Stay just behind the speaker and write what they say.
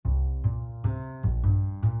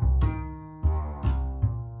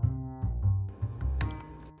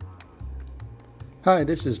Hi,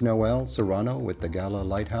 this is Noel Serrano with the Gala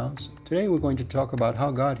Lighthouse. Today we're going to talk about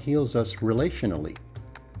how God heals us relationally.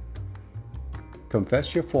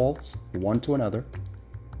 Confess your faults one to another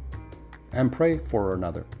and pray for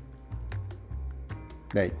another,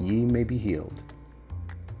 that ye may be healed.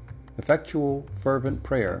 Effectual, fervent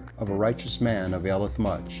prayer of a righteous man availeth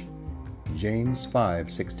much. James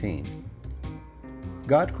 5:16.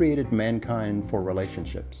 God created mankind for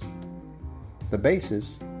relationships. The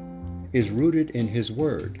basis is rooted in His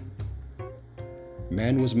Word.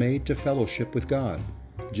 Man was made to fellowship with God.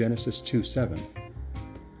 Genesis 2:7.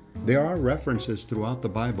 There are references throughout the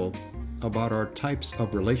Bible about our types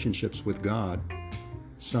of relationships with God: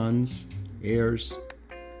 sons, heirs,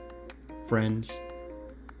 friends.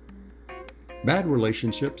 Bad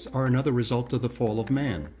relationships are another result of the fall of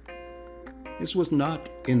man. This was not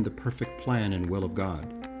in the perfect plan and will of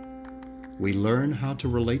God. We learn how to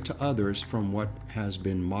relate to others from what has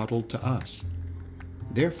been modeled to us.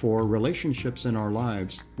 Therefore, relationships in our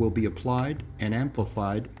lives will be applied and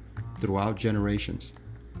amplified throughout generations.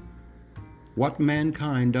 What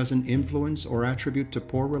mankind doesn't influence or attribute to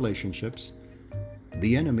poor relationships,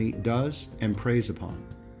 the enemy does and preys upon.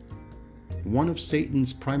 One of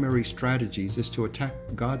Satan's primary strategies is to attack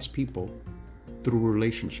God's people through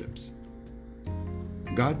relationships.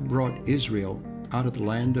 God brought Israel out of the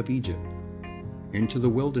land of Egypt into the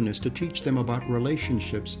wilderness to teach them about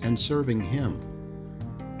relationships and serving Him.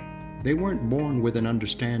 They weren't born with an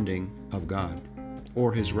understanding of God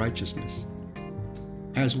or His righteousness.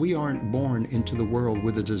 As we aren't born into the world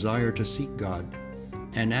with a desire to seek God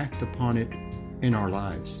and act upon it in our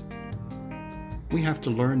lives, we have to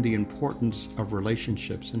learn the importance of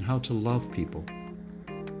relationships and how to love people.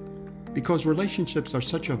 Because relationships are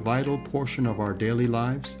such a vital portion of our daily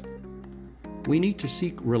lives, we need to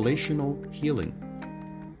seek relational healing.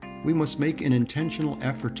 We must make an intentional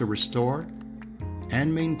effort to restore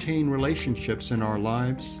and maintain relationships in our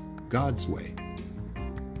lives God's way.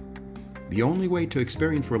 The only way to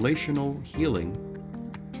experience relational healing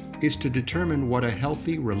is to determine what a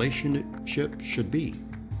healthy relationship should be.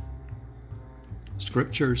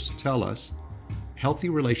 Scriptures tell us healthy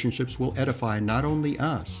relationships will edify not only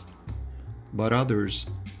us, but others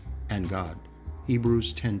and God.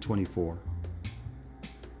 Hebrews 10:24.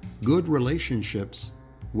 Good relationships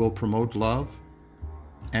will promote love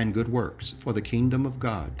and good works for the kingdom of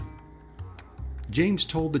God. James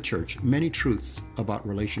told the church many truths about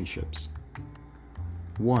relationships.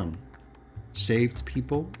 1. Saved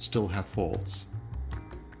people still have faults.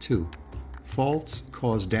 2. Faults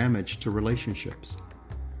cause damage to relationships.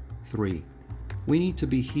 3. We need to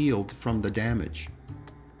be healed from the damage.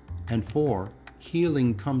 And 4.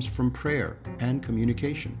 Healing comes from prayer and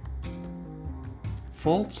communication.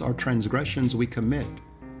 Faults are transgressions we commit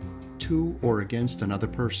to or against another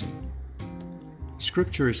person.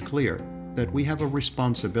 Scripture is clear that we have a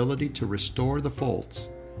responsibility to restore the faults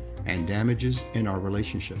and damages in our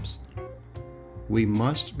relationships. We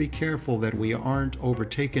must be careful that we aren't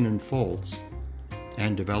overtaken in faults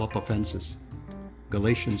and develop offenses.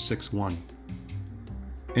 Galatians 6:1.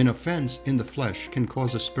 An offense in the flesh can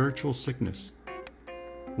cause a spiritual sickness.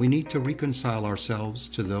 We need to reconcile ourselves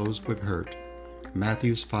to those we've hurt.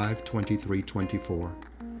 Matthew 5:23-24.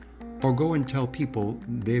 Or go and tell people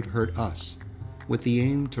they've hurt us with the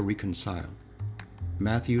aim to reconcile.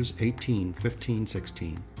 Matthew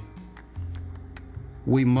 18:15-16.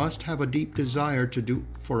 We must have a deep desire to do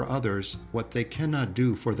for others what they cannot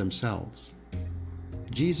do for themselves.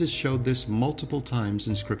 Jesus showed this multiple times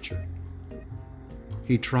in Scripture.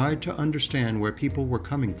 He tried to understand where people were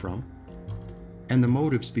coming from and the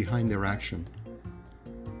motives behind their action.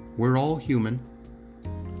 We're all human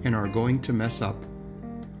and are going to mess up,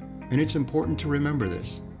 and it's important to remember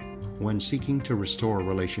this when seeking to restore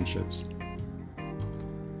relationships.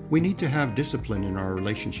 We need to have discipline in our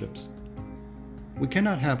relationships. We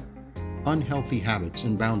cannot have unhealthy habits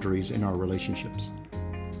and boundaries in our relationships.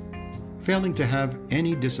 Failing to have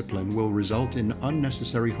any discipline will result in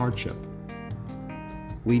unnecessary hardship.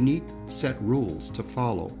 We need set rules to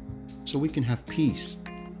follow so we can have peace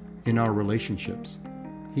in our relationships.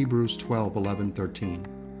 Hebrews 12:11-13.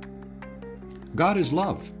 God is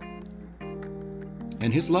love,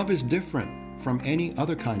 and His love is different from any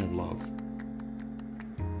other kind of love.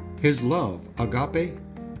 His love, agape,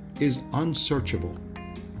 is unsearchable.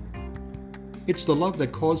 It's the love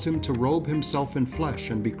that caused Him to robe Himself in flesh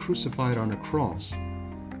and be crucified on a cross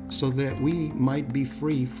so that we might be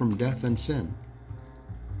free from death and sin.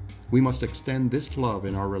 We must extend this love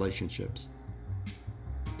in our relationships.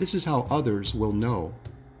 This is how others will know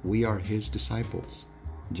we are His disciples.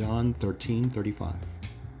 John 13:35.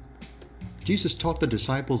 Jesus taught the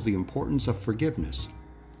disciples the importance of forgiveness.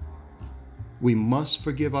 We must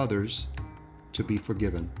forgive others to be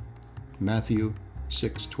forgiven. Matthew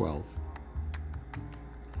 6:12.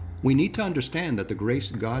 We need to understand that the grace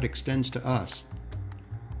God extends to us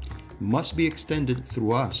must be extended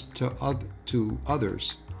through us to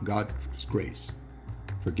others. God's grace.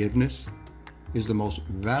 Forgiveness is the most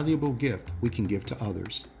valuable gift we can give to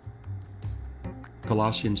others.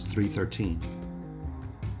 Colossians 3:13.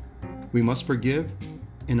 We must forgive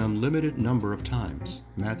an unlimited number of times.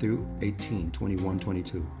 Matthew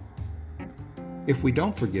 18:21-22. If we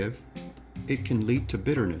don't forgive, it can lead to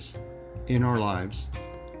bitterness in our lives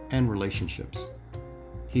and relationships.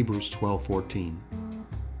 Hebrews 12:14.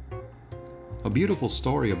 A beautiful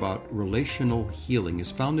story about relational healing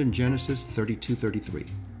is found in Genesis 32:33.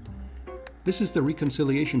 This is the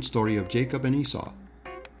reconciliation story of Jacob and Esau,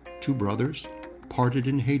 two brothers parted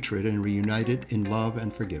in hatred and reunited in love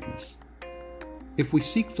and forgiveness. If we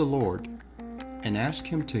seek the Lord and ask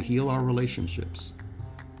Him to heal our relationships,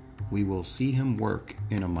 we will see Him work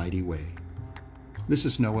in a mighty way. This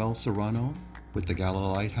is Noel Serrano with the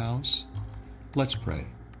Gala Lighthouse. Let's pray.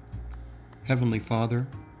 Heavenly Father,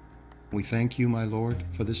 we thank you, my Lord,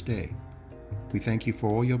 for this day. We thank you for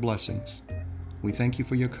all your blessings. We thank you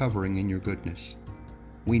for your covering and your goodness.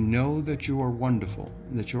 We know that you are wonderful,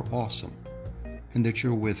 that you're awesome, and that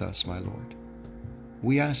you're with us, my Lord.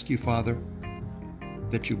 We ask you, Father,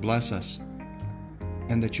 that you bless us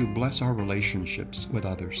and that you bless our relationships with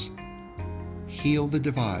others. Heal the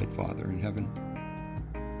divide, Father in heaven.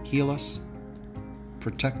 Heal us,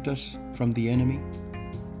 protect us from the enemy,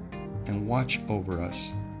 and watch over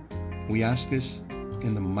us. We ask this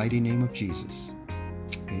in the mighty name of Jesus.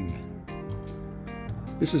 Amen.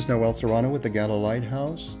 This is Noel Serrano with the Gala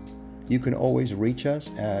Lighthouse. You can always reach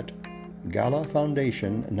us at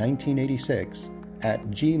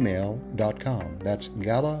galafoundation1986@gmail.com. That's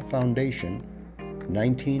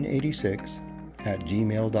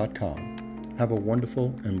galafoundation1986@gmail.com. Have a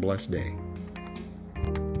wonderful and blessed day.